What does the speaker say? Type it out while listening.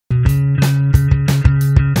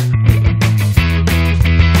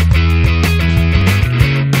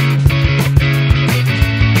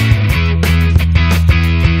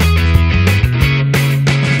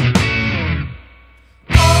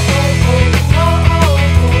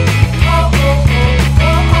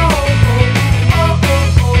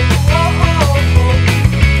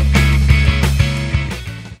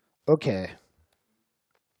Okay.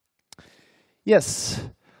 Yes.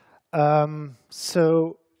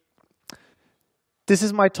 So this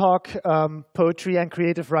is my talk, Poetry and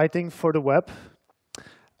Creative Writing for the Web.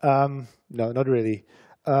 No, not really.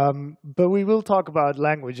 But we will talk about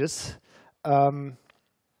languages.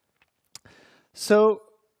 So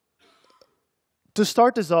to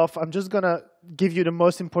start this off, I'm just going to give you the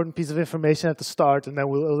most important piece of information at the start, and then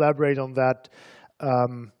we'll elaborate on that.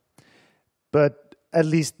 But at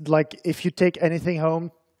least, like, if you take anything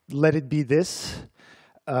home, let it be this.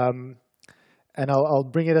 And I'll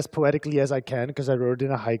bring it as poetically as I can, because I wrote it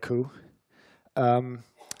in a haiku.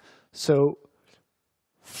 So,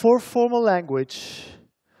 for formal language,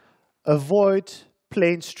 avoid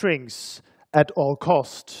plain strings at all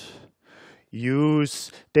cost. Use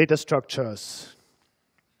data structures.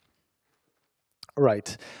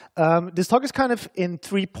 Right. This talk is kind of in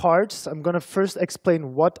 3 parts. I'm going to first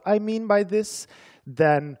explain what I mean by this,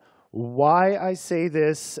 then why I say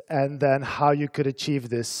this, and then how you could achieve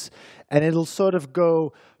this. And it'll sort of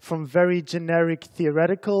go from very generic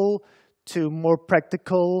theoretical to more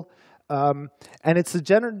practical. And it's a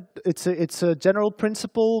general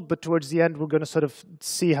principle, but towards the end, we're going to sort of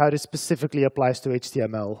see how this specifically applies to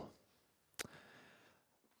HTML.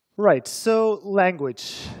 Right, so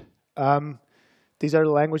language. These are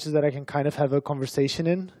the languages that I can kind of have a conversation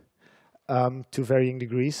in to varying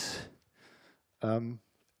degrees.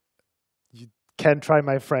 You can try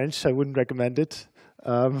my French, I wouldn't recommend it.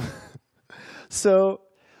 So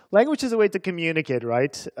language is a way to communicate,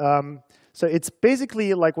 right? So it's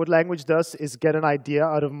basically like what language does is get an idea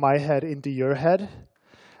out of my head into your head.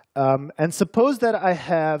 And suppose that I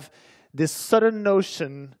have this sudden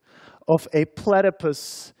notion of a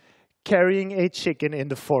platypus carrying a chicken in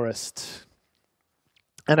the forest.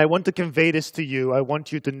 And I want to convey this to you. I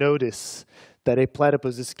want you to notice that a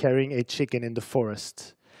platypus is carrying a chicken in the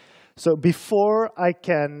forest. So before I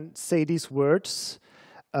can say these words,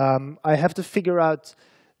 I have to figure out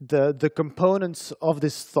the components of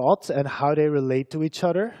this thought and how they relate to each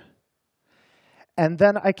other. And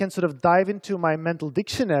then I can sort of dive into my mental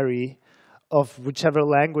dictionary of whichever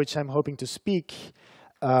language I'm hoping to speak,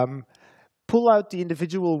 pull out the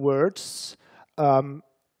individual words,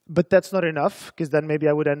 but that's not enough, because then maybe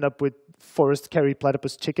I would end up with forest carry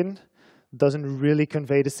platypus chicken. Doesn't really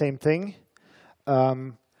convey the same thing.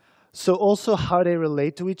 So also how they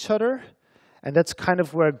relate to each other, and that's kind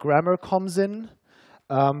of where grammar comes in.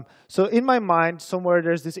 So in my mind, somewhere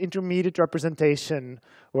there's this intermediate representation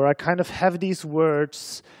where I kind of have these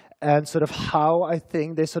words and sort of how I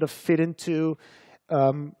think they sort of fit into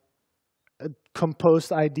a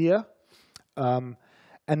composed idea. And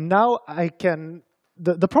now I can,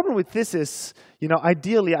 the problem with this is, you know,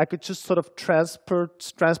 ideally I could just sort of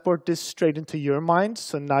transport this straight into your mind.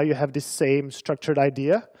 So now you have this same structured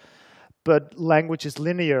idea. But language is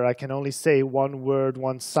linear. I can only say one word,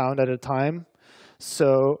 one sound at a time.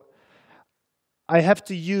 So I have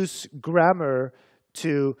to use grammar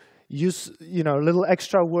to use, you know, little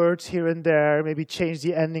extra words here and there, maybe change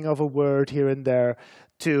the ending of a word here and there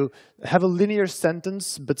to have a linear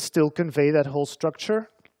sentence but still convey that whole structure.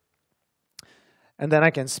 And then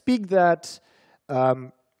I can speak that.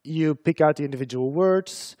 You pick out the individual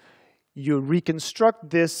words. You reconstruct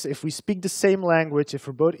this. If we speak the same language, if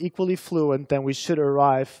we're both equally fluent, then we should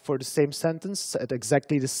arrive for the same sentence at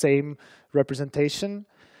exactly the same representation.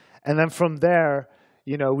 And then from there,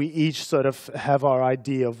 you know, we each sort of have our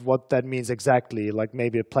idea of what that means exactly. Like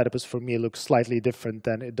maybe a platypus for me looks slightly different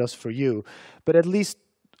than it does for you. But at least,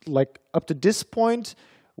 like, up to this point,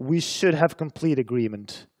 we should have complete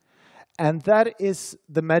agreement. And that is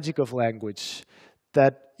the magic of language,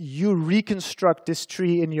 that you reconstruct this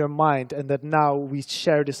tree in your mind and that now we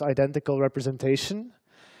share this identical representation,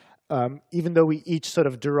 even though we each sort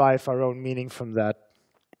of derive our own meaning from that.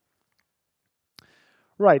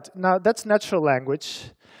 Right, now that's natural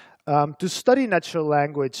language. To study natural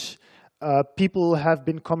language, people have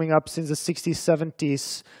been coming up since the 60s,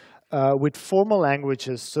 70s with formal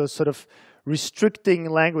languages, so sort of restricting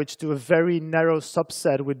language to a very narrow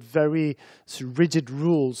subset with very rigid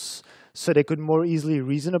rules so they could more easily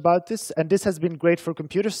reason about this. And this has been great for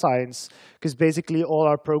computer science, because basically all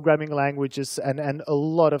our programming languages and a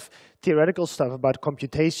lot of theoretical stuff about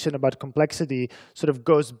computation, about complexity, sort of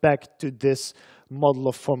goes back to this model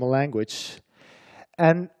of formal language.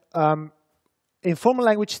 And in formal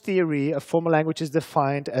language theory, a formal language is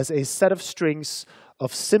defined as a set of strings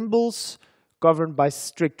of symbols governed by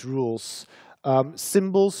strict rules.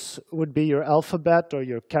 Symbols would be your alphabet or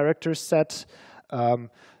your character set.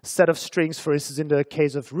 Set of strings, for instance, in the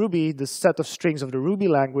case of Ruby, the set of strings of the Ruby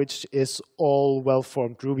language is all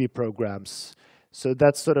well-formed Ruby programs. So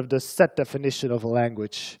that's sort of the set definition of a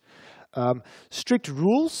language. Strict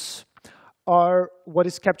rules are what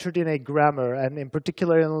is captured in a grammar, and in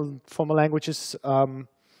particular in formal languages,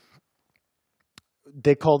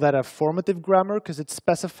 they call that a formative grammar because it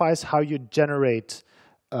specifies how you generate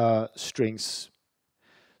strings.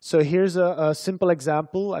 So here's a simple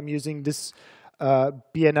example. I'm using this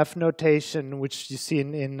BNF notation, which you see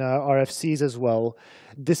in RFCs as well.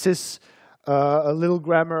 This is a little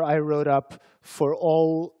grammar I wrote up for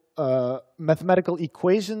all mathematical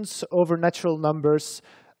equations over natural numbers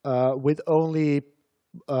with only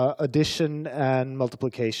addition and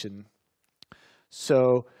multiplication.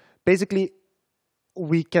 So basically,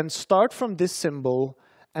 we can start from this symbol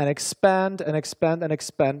and expand and expand and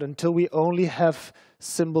expand until we only have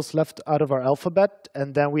symbols left out of our alphabet,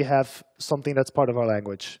 and then we have something that's part of our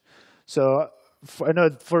language. So I know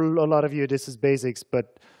for a lot of you this is basics,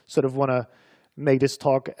 but sort of want to make this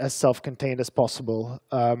talk as self-contained as possible.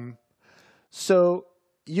 So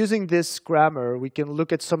using this grammar, we can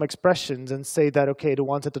look at some expressions and say that, okay, the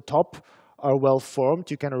ones at the top are well-formed.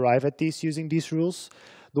 You can arrive at these using these rules.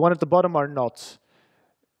 The ones at the bottom are not,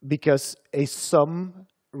 because a sum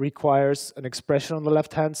requires an expression on the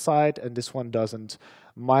left-hand side, and this one doesn't.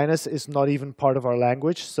 Minus is not even part of our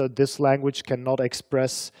language, so this language cannot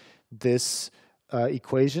express this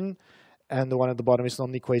equation, and the one at the bottom is not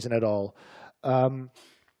an equation at all. And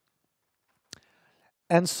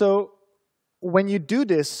so when you do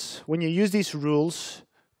this, when you use these rules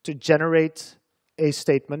to generate a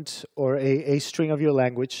statement or a string of your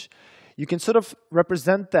language, you can sort of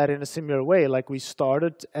represent that in a similar way, like we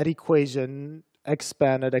started at equation,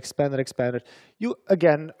 expanded, expanded, expanded. You,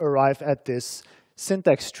 again, arrive at this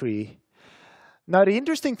syntax tree. Now, the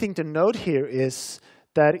interesting thing to note here is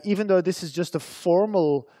that even though this is just a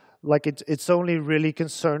formal, like it's only really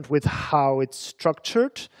concerned with how it's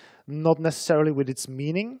structured, not necessarily with its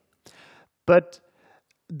meaning, but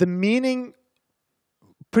the meaning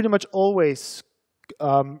pretty much always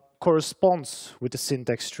corresponds with the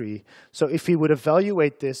syntax tree. So if we would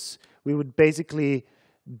evaluate this, we would basically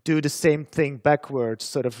do the same thing backwards,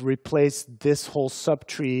 sort of replace this whole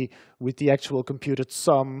subtree with the actual computed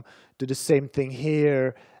sum, do the same thing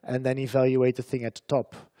here, and then evaluate the thing at the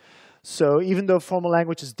top. So even though formal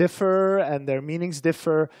languages differ and their meanings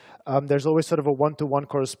differ, there's always sort of a one-to-one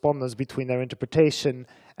correspondence between their interpretation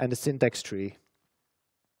and the syntax tree.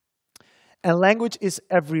 And language is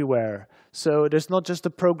everywhere. So there's not just the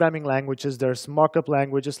programming languages, there's markup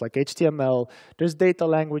languages like HTML, there's data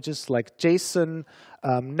languages like JSON,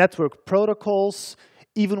 network protocols.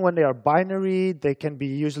 Even when they are binary, they can be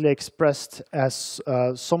usually expressed as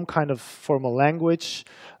some kind of formal language.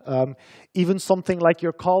 Even something like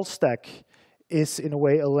your call stack is, in a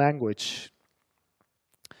way, a language.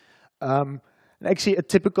 Actually, a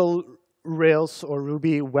typical Rails or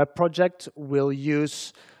Ruby web project will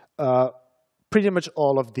use pretty much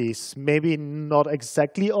all of these. Maybe not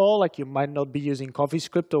exactly all, like you might not be using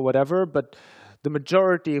CoffeeScript or whatever, but the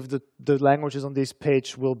majority of the languages on this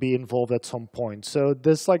page will be involved at some point. So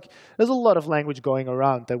there's a lot of language going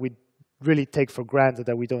around that we really take for granted,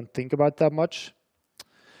 that we don't think about that much.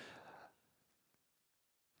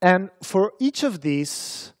 And for each of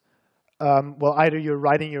these, well, either you're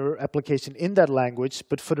writing your application in that language,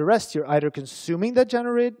 but for the rest, you're either consuming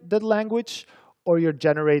that language or you're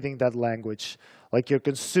generating that language. Like you're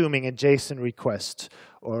consuming a JSON request,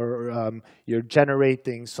 or you're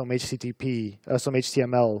generating some HTTP, some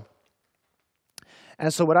HTML.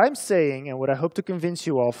 And so what I'm saying, and what I hope to convince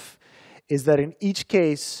you of, is that in each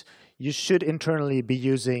case, you should internally be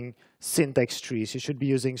using syntax trees. You should be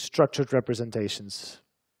using structured representations.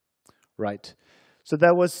 Right. So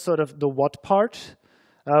that was sort of the what part.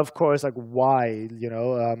 Of course, like why,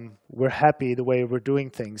 we're happy the way we're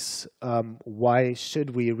doing things. Why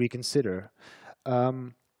should we reconsider?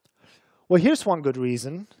 Well, here's one good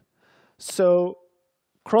reason. So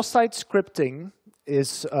cross-site scripting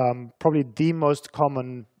is probably the most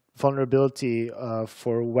common vulnerability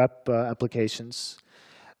for web applications.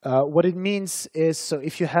 What it means is, so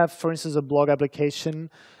if you have, for instance, a blog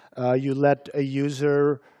application, you let a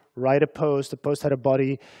user write a post, the post had a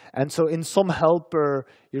body, and so in some helper,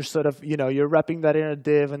 you're sort of, you're wrapping that in a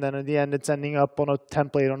div, and then at the end, it's ending up on a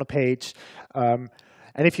template on a page. And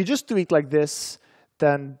if you just do it like this,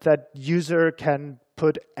 then that user can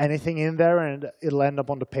put anything in there, and it'll end up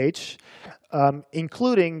on the page,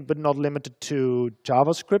 including, but not limited to,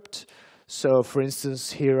 JavaScript. So for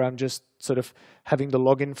instance, here I'm just sort of having the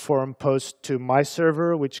login form post to my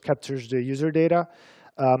server, which captures the user data.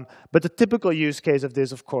 But the typical use case of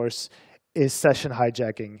this, of course, is session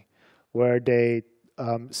hijacking, where they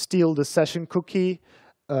steal the session cookie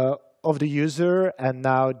of the user, and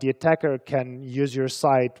now the attacker can use your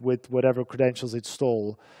site with whatever credentials it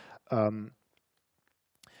stole.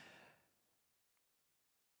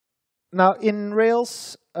 Now, in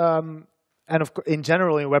Rails, and in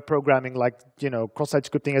general in web programming, like, cross-site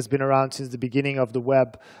scripting has been around since the beginning of the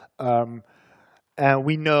web, and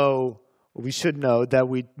we should know that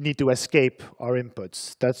we need to escape our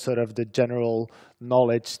inputs. That's sort of the general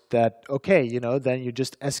knowledge that, okay, then you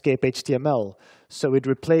just escape HTML. So it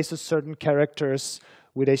replaces certain characters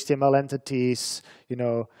with HTML entities,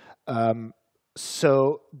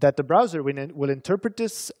 so that the browser will interpret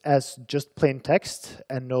this as just plain text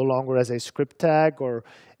and no longer as a script tag or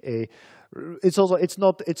a. It's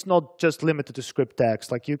not just limited to script tags.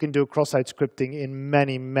 Like, you can do cross-site scripting in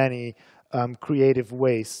many creative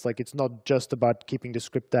ways. Like, it's not just about keeping the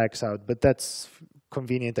script tags out, but that's a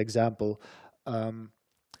convenient example.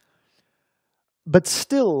 But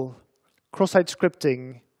still, cross-site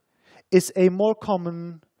scripting is a more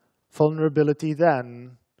common vulnerability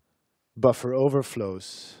than buffer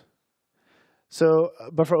overflows. So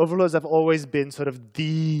buffer overflows have always been sort of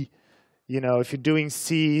the, if you're doing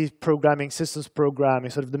C programming, systems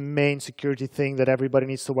programming, sort of the main security thing that everybody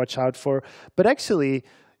needs to watch out for. But actually,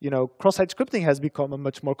 cross-site scripting has become a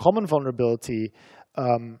much more common vulnerability.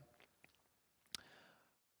 And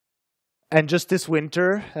just this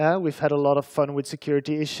winter, we've had a lot of fun with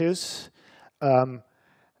security issues. And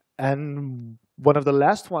one of the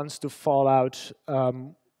last ones to fall out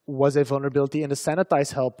was a vulnerability in the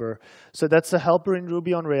sanitize helper. So that's a helper in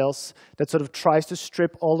Ruby on Rails that sort of tries to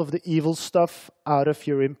strip all of the evil stuff out of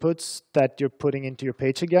your inputs that you're putting into your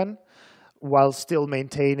page again, while still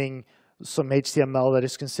maintaining some HTML that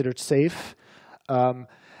is considered safe. And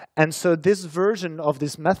so this version of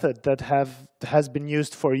this method that has been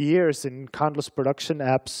used for years in countless production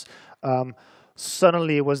apps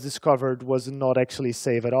suddenly was discovered was not actually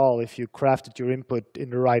safe at all. If you crafted your input in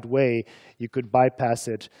the right way, you could bypass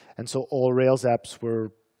it. And so all Rails apps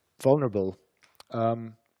were vulnerable.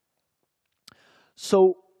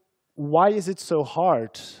 So why is it so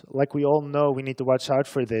hard? Like, we all know we need to watch out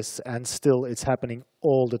for this, and still it's happening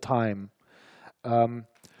all the time.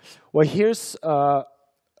 Well, here's a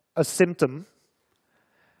symptom.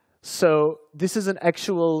 So this is an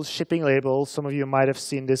actual shipping label. Some of you might have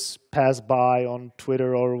seen this pass by on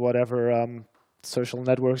Twitter or whatever social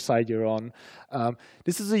network site you're on.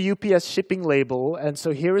 This is a UPS shipping label, and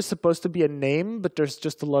so here is supposed to be a name, but there's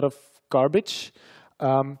just a lot of garbage.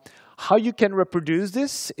 How you can reproduce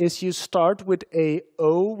this is you start with a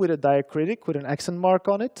O with a diacritic with an accent mark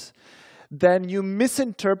on it. Then you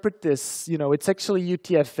misinterpret this. It's actually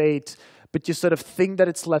UTF-8, but you sort of think that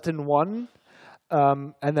it's Latin 1.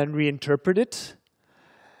 And then reinterpret it.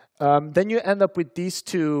 Then you end up with these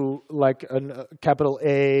two, like a capital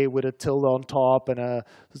A with a tilde on top and a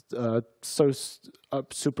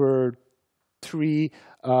super 3.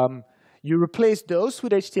 You replace those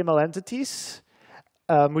with HTML entities,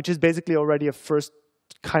 which is basically already a first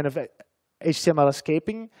kind of HTML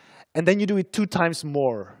escaping. And then you do it 2 times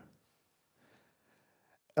more.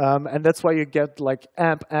 And that's why you get like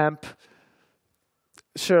amp.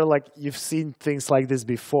 Sure, like, you've seen things like this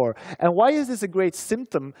before. And why is this a great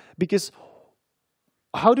symptom? Because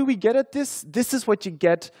how do we get at this? This is what you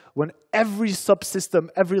get when every subsystem,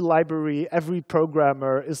 every library, every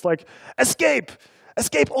programmer is like, escape!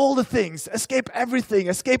 Escape all the things! Escape everything!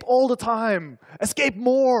 Escape all the time! Escape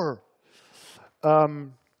more!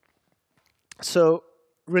 So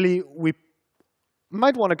really, we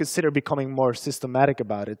might want to consider becoming more systematic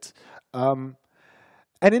about it.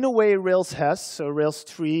 And in a way, Rails has. So Rails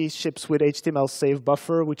 3 ships with HTML save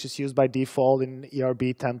buffer, which is used by default in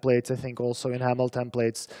ERB templates, I think also in Haml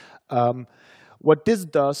templates. What this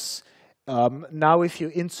does, now if you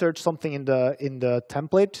insert something in the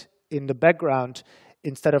template, in the background,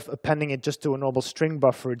 instead of appending it just to a normal string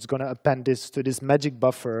buffer, it's going to append this to this magic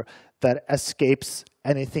buffer that escapes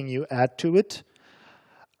anything you add to it.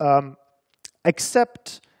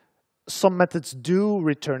 Except some methods do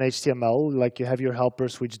return HTML, like you have your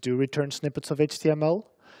helpers which do return snippets of HTML.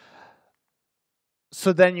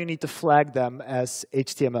 So then you need to flag them as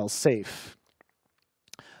HTML safe.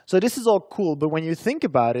 So this is all cool, but when you think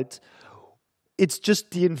about it, it's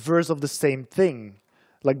just the inverse of the same thing.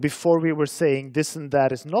 Like, before we were saying this and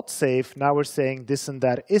that is not safe, now we're saying this and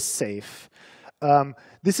that is safe.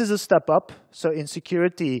 This is a step up. So in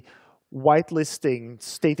security, whitelisting,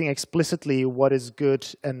 stating explicitly what is good,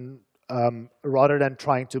 and rather than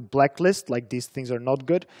trying to blacklist, like these things are not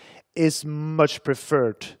good, is much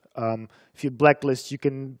preferred. If you blacklist, you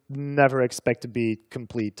can never expect to be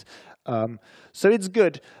complete. So it's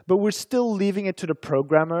good, but we're still leaving it to the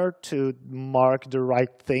programmer to mark the right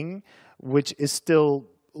thing, which is still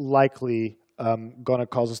likely going to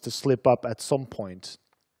cause us to slip up at some point.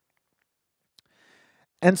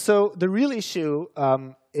 And so the real issue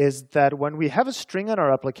is that when we have a string in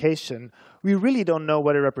our application, we really don't know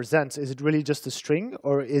what it represents. Is it really just a string,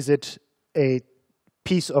 or is it a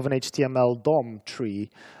piece of an HTML DOM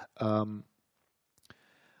tree?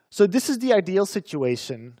 So this is the ideal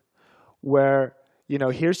situation where, you know,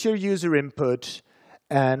 here's your user input,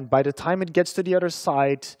 and by the time it gets to the other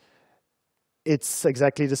side, it's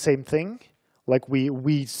exactly the same thing. Like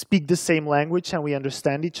we speak the same language and we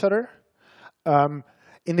understand each other.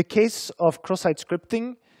 In the case of cross-site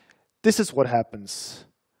scripting, this is what happens.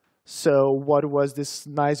 So what was this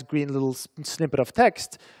nice green little snippet of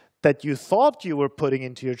text that you thought you were putting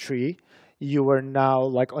into your tree, you were now,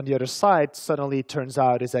 like on the other side, suddenly it turns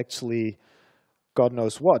out is actually God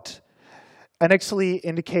knows what. And actually,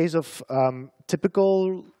 in the case of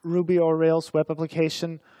typical Ruby or Rails web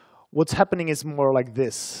application, what's happening is more like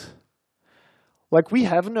this. Like, we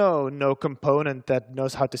have no component that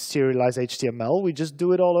knows how to serialize HTML. We just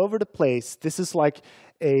do it all over the place. This is like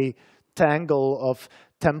a tangle of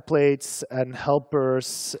templates and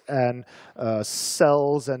helpers and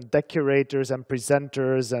cells and decorators and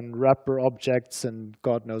presenters and wrapper objects and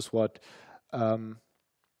God knows what. And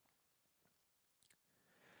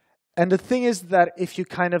the thing is that if you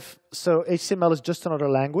so HTML is just another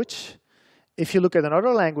language. If you look at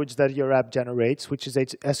another language that your app generates, which is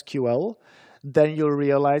SQL, then you'll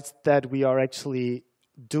realize that we are actually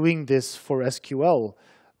doing this for SQL,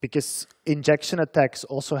 because injection attacks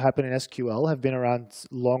also happen in SQL, have been around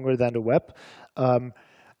longer than the web. And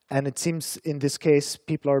it seems in this case,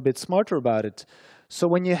 people are a bit smarter about it. So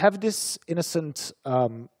when you have this innocent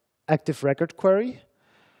active record query,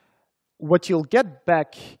 what you'll get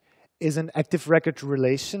back is an active record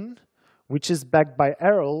relation, which is backed by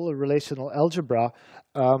ARL, relational algebra,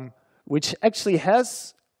 which actually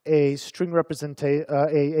has a string representation,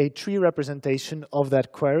 a tree representation of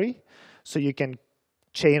that query. So you can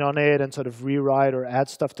chain on it and sort of rewrite or add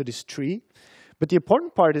stuff to this tree. But the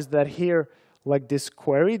important part is that here, like this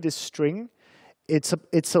query, this string, it's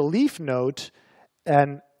a leaf node,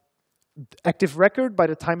 and active record, by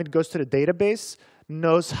the time it goes to the database,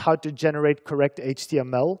 knows how to generate correct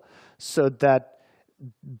HTML so that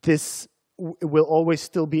this will always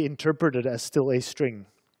still be interpreted as still a string.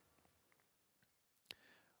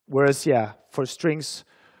 Whereas, yeah, for strings,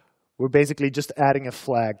 we're basically just adding a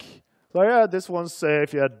flag. So yeah, this one's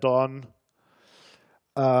safe, yeah, done.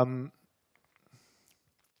 And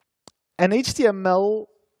HTML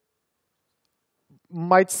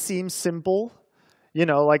might seem simple. You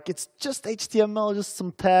know, like it's just HTML, just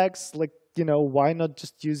some tags. Like, you know, why not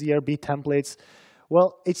just use ERB templates?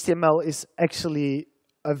 Well, HTML is actually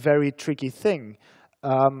a very tricky thing.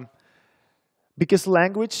 Because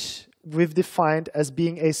language we've defined as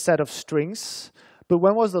being a set of strings. But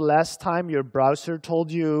when was the last time your browser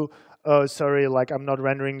told you, oh, sorry, like I'm not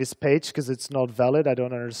rendering this page because it's not valid, I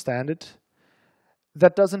don't understand it?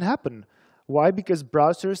 That doesn't happen. Why? Because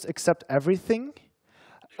browsers accept everything.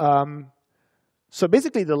 So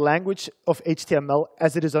basically the language of HTML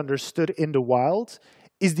as it is understood in the wild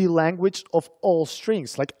is the language of all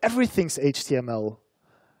strings. Like everything's HTML.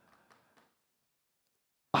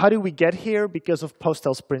 How did we get here? Because of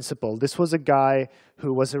Postel's principle. This was a guy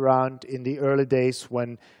who was around in the early days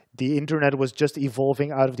when the internet was just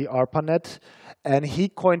evolving out of the ARPANET. And he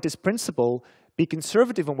coined this principle: be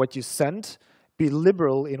conservative in what you send, be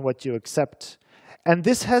liberal in what you accept. And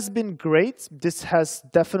this has been great. This has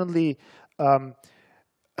definitely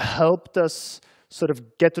helped us sort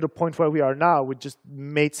of get to the point where we are now. We just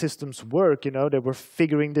made systems work, you know, they were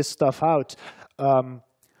figuring this stuff out.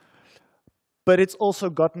 But it's also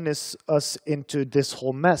gotten us into this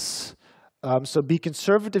whole mess. So be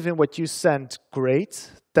conservative in what you send,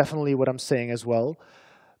 great, definitely what I'm saying as well.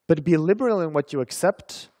 But be liberal in what you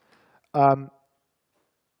accept.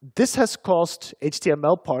 This has caused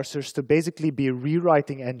HTML parsers to basically be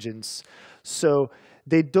rewriting engines. So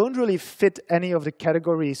they don't really fit any of the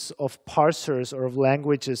categories of parsers or of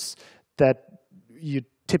languages that you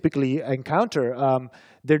typically encounter.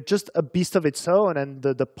 They're just a beast of its own, and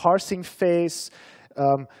the parsing phase,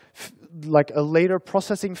 like a later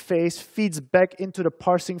processing phase, feeds back into the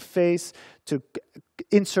parsing phase to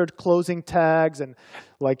insert closing tags. And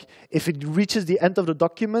like if it reaches the end of the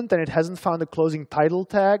document and it hasn't found a closing title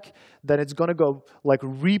tag, then it's going to go like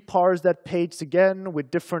reparse that page again with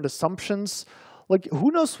different assumptions. Like,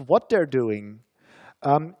 who knows what they're doing?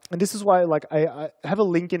 And this is why, like, I have a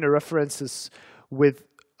link in the references with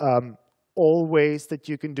all ways that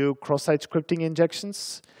you can do cross-site scripting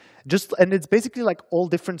injections. And it's basically like all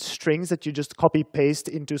different strings that you just copy paste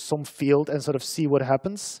into some field and sort of see what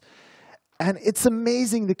happens. And it's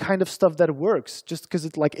amazing the kind of stuff that works, just because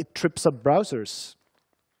it trips up browsers.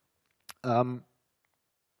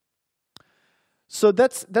 So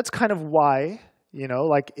that's kind of why,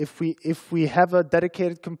 like if we have a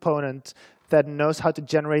dedicated component that knows how to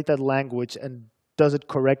generate that language and does it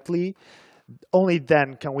correctly, only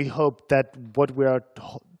then can we hope that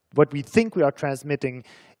what we think we are transmitting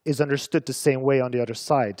is understood the same way on the other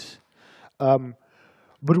side. But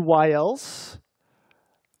why else?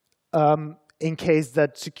 In case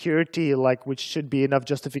that security, which should be enough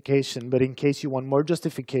justification, but in case you want more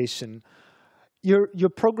justification, you're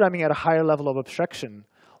programming at a higher level of abstraction,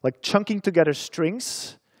 like chunking together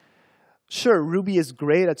strings. Sure, Ruby is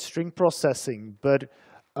great at string processing, but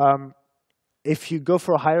if you go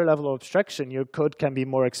for a higher level of abstraction, your code can be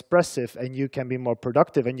more expressive and you can be more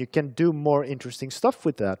productive and you can do more interesting stuff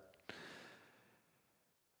with that.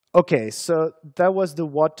 Okay, so that was the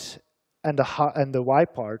what and the how and the why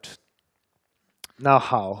part. Now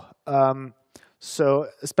how? So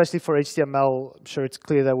especially for HTML, I'm sure it's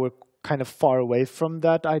clear that we're kind of far away from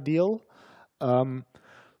that ideal.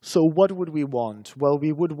 So what would we want? Well,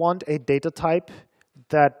 we would want a data type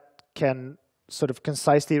that can sort of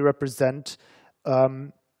concisely represent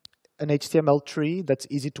an HTML tree that's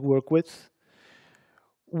easy to work with.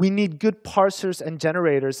 We need good parsers and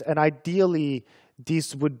generators, and ideally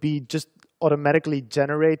these would be just automatically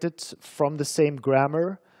generated from the same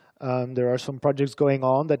grammar. There are some projects going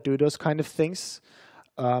on that do those kind of things.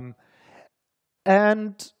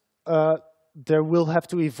 There will have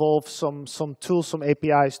to evolve some tools, some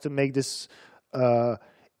APIs to make this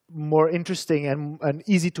more interesting and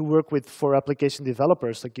easy to work with for application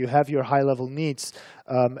developers. Like you have your high-level needs,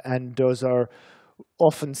 and those are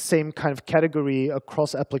often same kind of category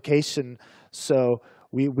across application. So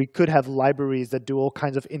we could have libraries that do all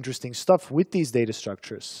kinds of interesting stuff with these data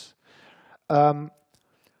structures.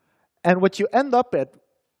 And what you end up at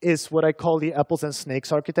is what I call the apples and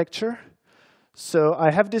snakes architecture. So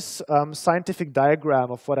I have this scientific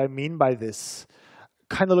diagram of what I mean by this.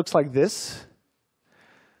 Kind of looks like this.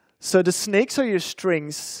 So the snakes are your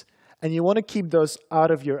strings, and you want to keep those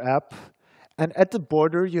out of your app. And at the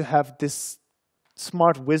border, you have this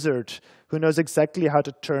smart wizard who knows exactly how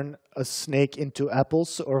to turn a snake into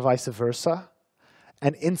apples or vice versa.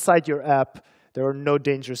 And inside your app, there are no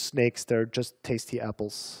dangerous snakes. They're just tasty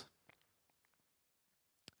apples.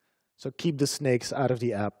 So keep the snakes out of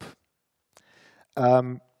the app.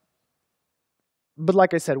 But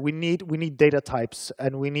like I said, we need data types,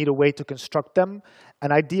 and we need a way to construct them.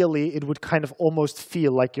 And ideally, it would kind of almost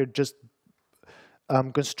feel like you're just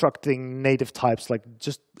constructing native types.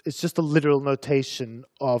 It's just a literal notation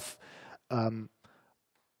of a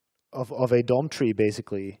DOM tree,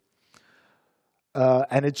 basically.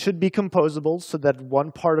 And it should be composable so that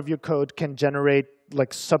one part of your code can generate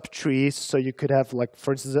subtrees. So you could have,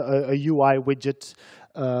 for instance, a UI widget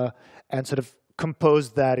and sort of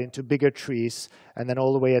compose that into bigger trees. And then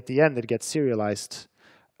all the way at the end, it gets serialized.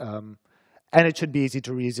 And it should be easy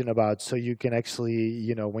to reason about. So you can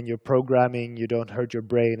actually, when you're programming, you don't hurt your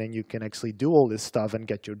brain, and you can actually do all this stuff and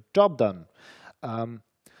get your job done.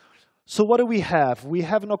 So what do we have? We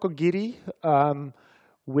have Nokogiri,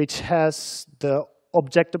 which has the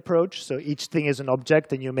object approach. So each thing is an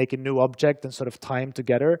object, and you make a new object and sort of tie them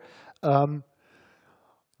together.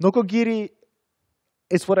 Nokogiri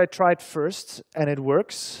is what I tried first, and it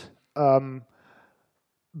works.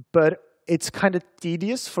 But it's kind of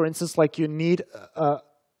tedious. For instance, you need a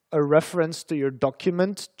reference to your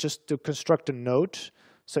document just to construct a node.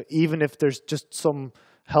 So even if there's just some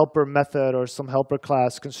helper method or some helper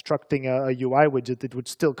class constructing a UI widget, it would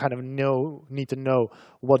still kind of need to know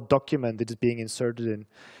what document it is being inserted in.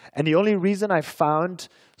 And the only reason I found,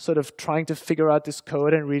 sort of trying to figure out this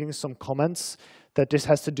code and reading some comments, that this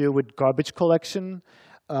has to do with garbage collection.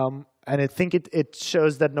 And I think it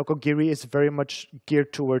shows that Nokogiri is very much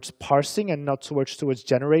geared towards parsing and not so much towards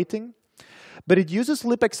generating. But it uses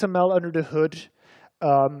libxml under the hood,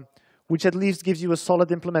 which at least gives you a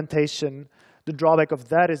solid implementation. The drawback of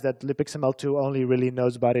that is that libxml2 only really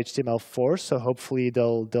knows about HTML4, so hopefully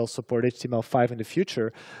they'll support HTML5 in the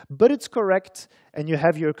future. But it's correct, and you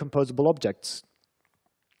have your composable objects.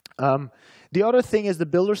 The other thing is the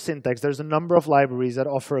builder syntax. There's a number of libraries that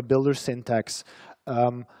offer a builder syntax.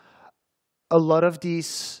 A lot of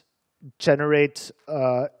these generate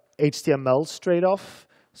HTML straight off,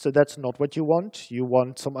 so that's not what you want. You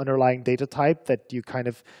want some underlying data type that you kind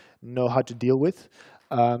of know how to deal with.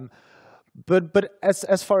 But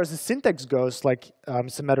as far as the syntax goes, like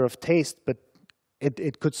it's a matter of taste, but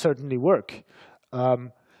it could certainly work.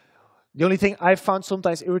 The only thing I found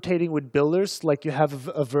sometimes irritating with builders, like you have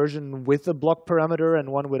a version with a block parameter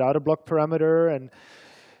and one without a block parameter, and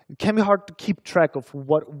it can be hard to keep track of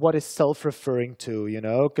what is self-referring to, you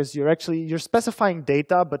know, because you're specifying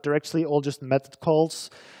data, but they're actually all just method calls.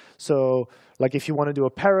 So like if you want to do a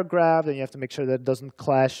paragraph, then you have to make sure that it doesn't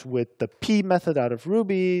clash with the P method out of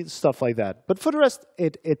Ruby, stuff like that. But for the rest,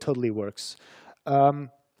 it totally works. There's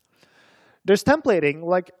templating,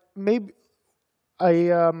 like maybe I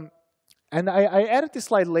added this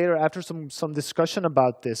slide later after some discussion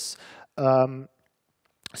about this. So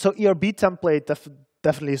ERB template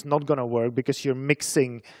definitely is not going to work because you're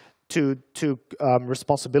mixing two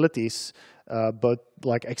responsibilities, but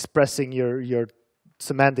like expressing your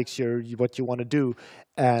semantics, what you want to do,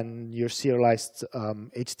 and your serialized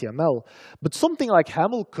HTML. But something like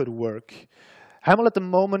Haml could work. Haml at the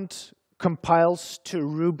moment compiles to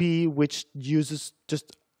Ruby, which uses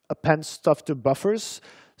just append stuff to buffers.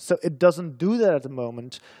 So it doesn't do that at the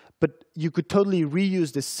moment, but you could totally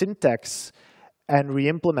reuse the syntax and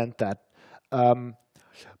re-implement that.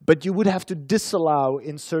 But you would have to disallow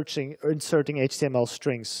inserting HTML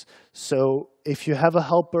strings. So if you have a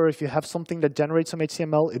helper, if you have something that generates some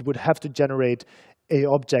HTML, it would have to generate a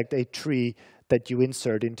object, a tree, that you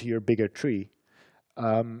insert into your bigger tree.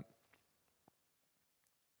 And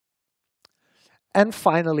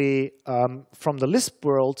finally, from the Lisp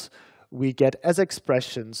world, we get as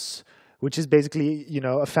expressions, which is basically, you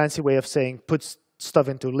know, a fancy way of saying put stuff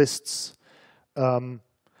into lists.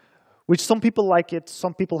 Which some people like it,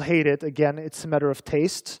 some people hate it. Again, it's a matter of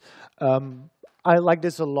taste. I like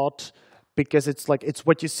this a lot because it's like it's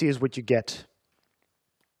what you see is what you get.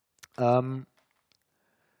 And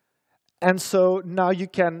so now you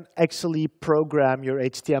can actually program your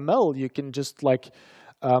HTML. You can just like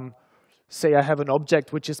say I have an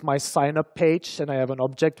object which is my sign up page, and I have an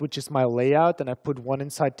object which is my layout, and I put one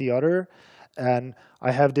inside the other, and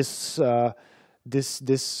I have this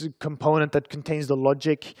this component that contains the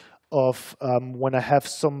logic of when I have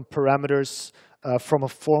some parameters from a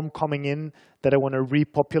form coming in that I want to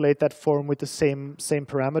repopulate that form with the same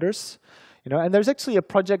parameters, you know. And there's actually a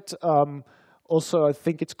project also, I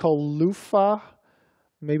think it's called Lufa,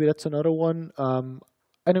 maybe that's another one.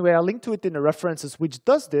 Anyway, I'll link to it in the references, which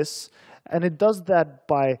does this, and it does that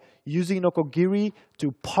by using Nokogiri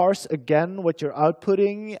to parse again what you're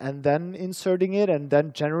outputting and then inserting it and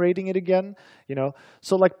then generating it again, you know.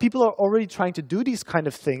 So like people are already trying to do these kind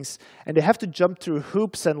of things, and they have to jump through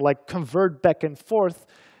hoops and like convert back and forth.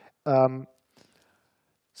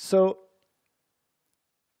 So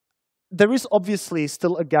there is obviously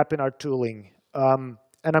still a gap in our tooling.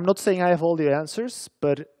 And I'm not saying I have all the answers,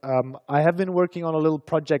 but I have been working on a little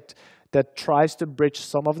project that tries to bridge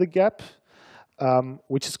some of the gap,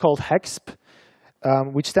 which is called HEXP,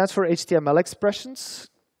 which stands for HTML expressions,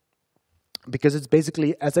 because it's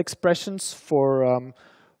basically as expressions for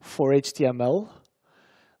HTML.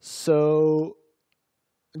 So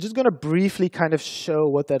I'm just going to briefly kind of show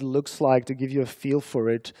what that looks like to give you a feel for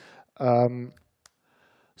it.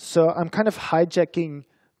 So I'm kind of hijacking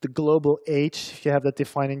the global H. If you have that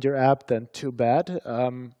defined in your app, then too bad.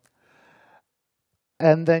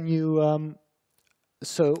 And then you,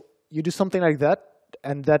 so you do something like that,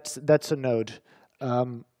 and that's a node,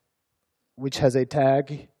 which has a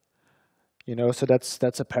tag. You know, so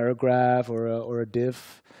that's a paragraph or a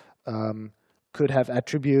div. Could have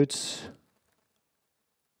attributes.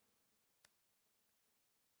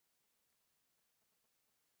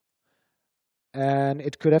 And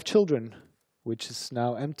it could have children, which is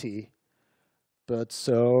now empty. But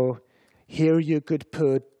so here you could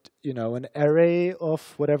put, you know, an array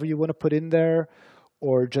of whatever you want to put in there,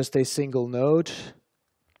 or just a single node.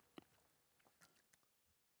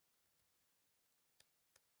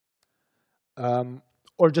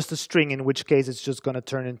 Or just a string, in which case it's just going to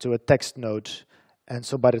turn into a text node. And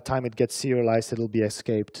so by the time it gets serialized, it'll be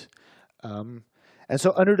escaped. And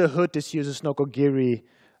so under the hood, this uses Nokogiri.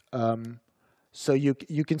 So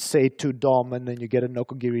you can say to DOM, and then you get a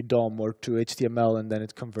Nokogiri DOM, or to HTML, and then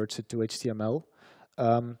it converts it to HTML.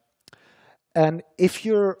 And if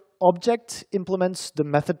your object implements the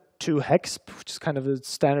method to HEXP, which is kind of a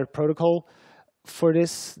standard protocol for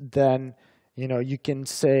this, then you know you can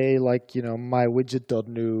say like, you know, my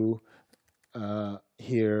widget.new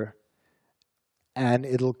here, and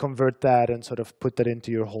it'll convert that and sort of put that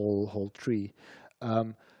into your whole tree.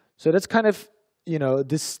 So that's kind of, you know,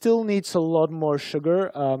 this still needs a lot more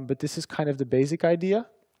sugar, but this is kind of the basic idea.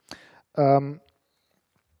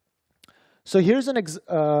 So here's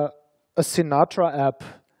a Sinatra app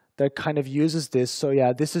that kind of uses this. So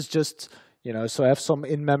yeah, this is just, so I have some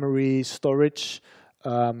in-memory storage.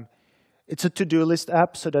 It's a to-do list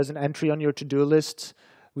app, so there's an entry on your to-do list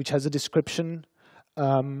which has a description.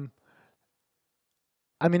 I'm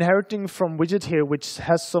inheriting from widget here, which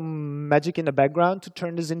has some magic in the background to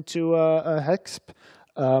turn this into a HEXP.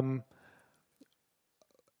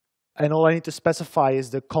 And all I need to specify is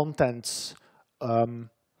the contents. Then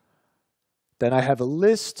I have a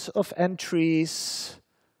list of entries.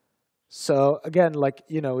 So again,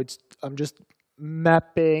 I'm just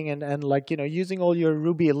mapping and using all your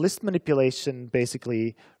Ruby list manipulation,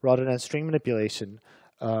 basically, rather than string manipulation.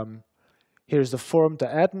 Here's the form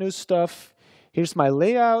to add new stuff. Here's my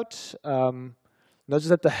layout. Notice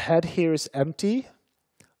that the head here is empty.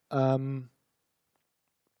 And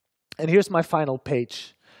here's my final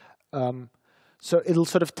page. So it'll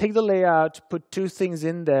sort of take the layout, put two things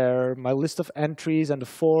in there, my list of entries and the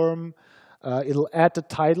form. It'll add the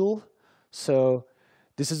title. So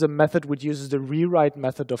this is a method which uses the rewrite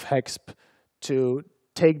method of HEXP to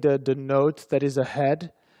take the node that is a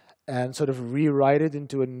head and sort of rewrite it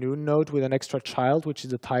into a new node with an extra child, which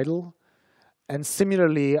is the title. And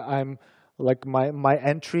similarly, I'm like my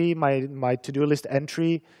entry, my to-do list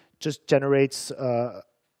entry just generates a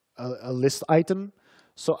list item.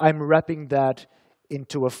 So I'm wrapping that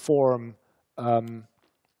into a form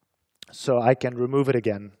so I can remove it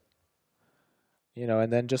again.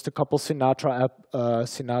 And then just a couple Sinatra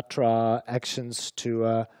actions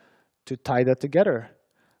to tie that together.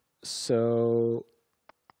 So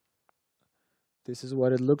this is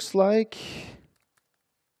what it looks like.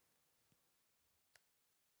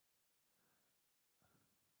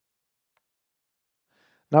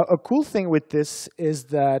 Now, a cool thing with this is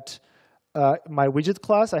that my widget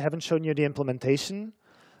class, I haven't shown you the implementation,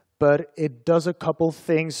 but it does a couple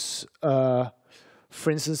things. For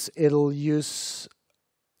instance, it'll use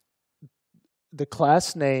the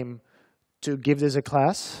class name to give this a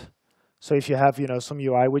class. So if you have some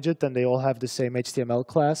UI widget, then they all have the same HTML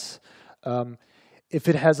class. If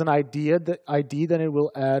it has an ID, then it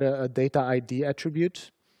will add a data ID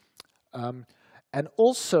attribute. And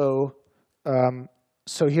also,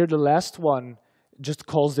 so here the last one just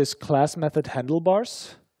calls this class method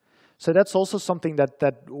handlebars. So that's also something that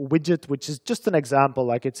widget, which is just an example,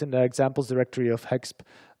 like it's in the examples directory of HEXP.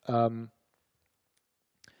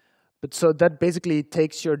 But so that basically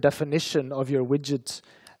takes your definition of your widget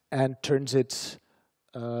and turns it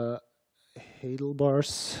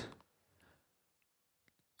handlebars.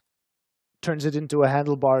 Turns it into a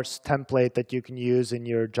handlebars template that you can use in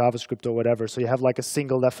your JavaScript or whatever. So you have like a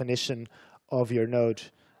single definition of your node.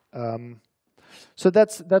 So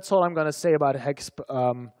that's all I'm going to say about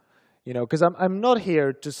HEXP. Because I'm not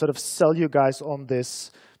here to sort of sell you guys on this.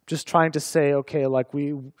 Just trying to say, okay, like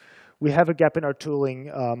we have a gap in our tooling,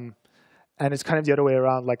 and it's kind of the other way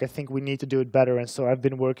around. Like I think we need to do it better, and so I've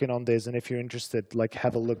been working on this. And if you're interested, like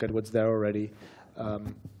have a look at what's there already.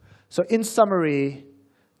 So in summary,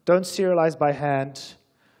 don't serialize by hand.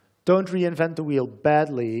 Don't reinvent the wheel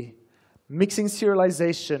badly. Mixing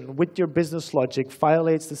serialization with your business logic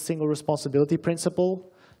violates the single responsibility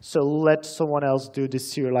principle. So let someone else do the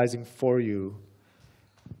serializing for you.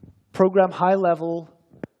 Program high level.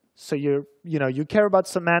 So you care about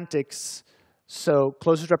semantics. So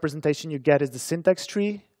closest representation you get is the syntax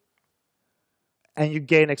tree. And you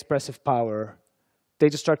gain expressive power.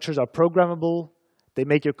 Data structures are programmable. They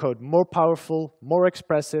make your code more powerful, more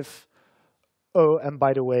expressive. Oh, and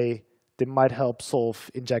by the way, they might help solve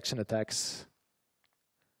injection attacks.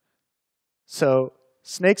 So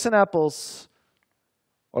snakes and apples,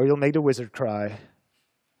 or you'll make the wizard cry.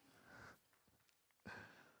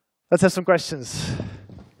 Let's have some questions.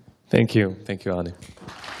 Thank you, Arne.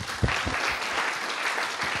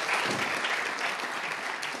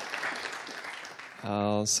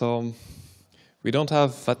 So we don't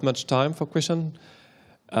have that much time for questions.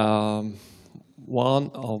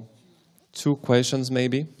 One or two questions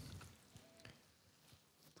maybe.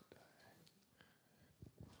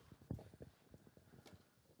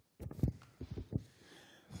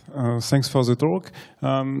 Thanks for the talk.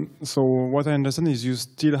 So what I understand is you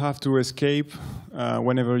still have to escape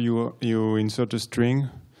whenever you insert a string.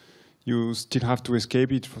 You still have to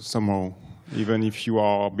escape it somehow, even if you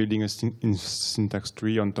are building a syntax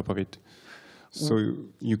tree on top of it. So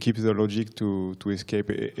you keep the logic to escape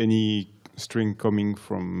any string coming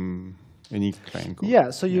from any client code. Yeah,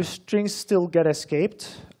 so your strings still get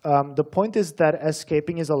escaped. The point is that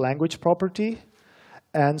escaping is a language property.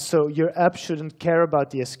 And so your app shouldn't care about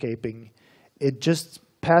the escaping. It just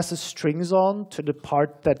passes strings on to the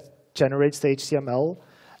part that generates the HTML.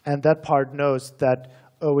 And that part knows that,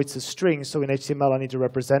 oh, it's a string, so in HTML I need to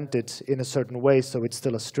represent it in a certain way, so it's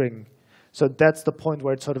still a string. So that's the point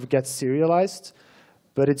where it sort of gets serialized.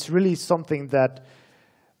 But it's really something that,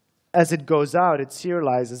 as it goes out, it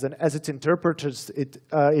serializes, and as it's interpreted,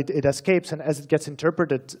 it escapes, and as it gets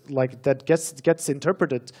interpreted, like that gets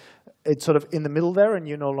interpreted, it's sort of in the middle there, and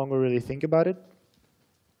you no longer really think about it.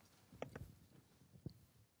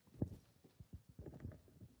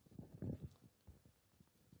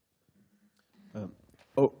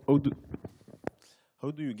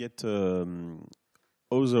 How do you get other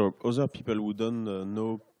people who don't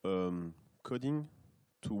know coding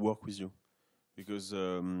to work with you? Because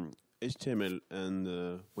HTML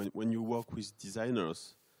and when you work with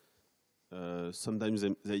designers, sometimes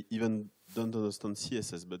they even don't understand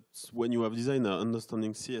CSS. But when you have designer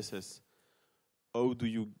understanding CSS, how do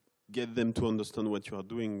you get them to understand what you are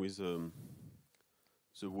doing with the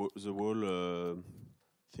whole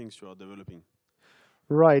things you are developing?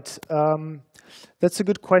 Right. That's a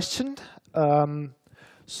good question.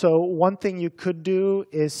 So one thing you could do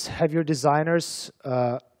is have your designers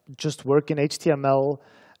just work in HTML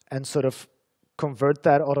and sort of convert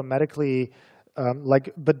that automatically.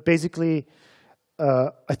 But basically,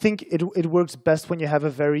 I think it works best when you have a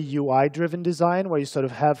very UI-driven design, where you sort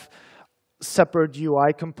of have separate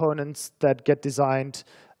UI components that get designed,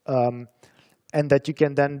 and that you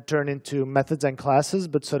can then turn into methods and classes,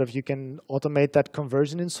 but sort of you can automate that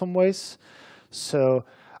conversion in some ways. So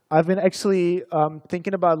I've been actually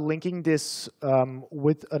thinking about linking this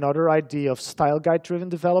with another idea of style guide-driven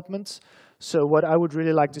development. So what I would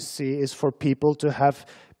really like to see is for people to have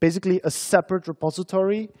basically a separate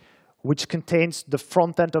repository which contains the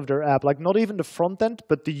front end of their app, like not even the front end,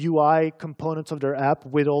 but the UI components of their app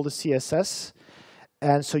with all the CSS.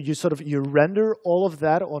 And so you render all of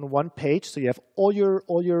that on one page. So you have all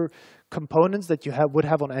your components that you would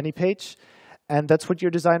have on any page. And that's what your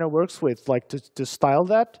designer works with, like to style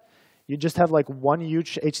that. You just have like one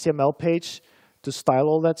huge HTML page to style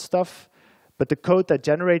all that stuff. But the code that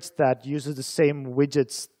generates that uses the same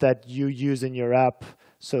widgets that you use in your app.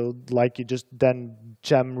 So like you just then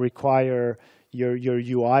gem require your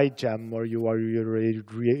UI gem or your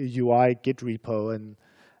UI Git repo, and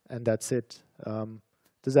that's it.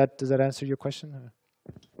 Does that answer your question?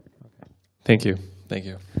 Okay. Thank you. Thank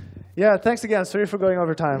you. Yeah, thanks again. Sorry for going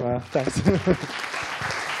over time. Thanks.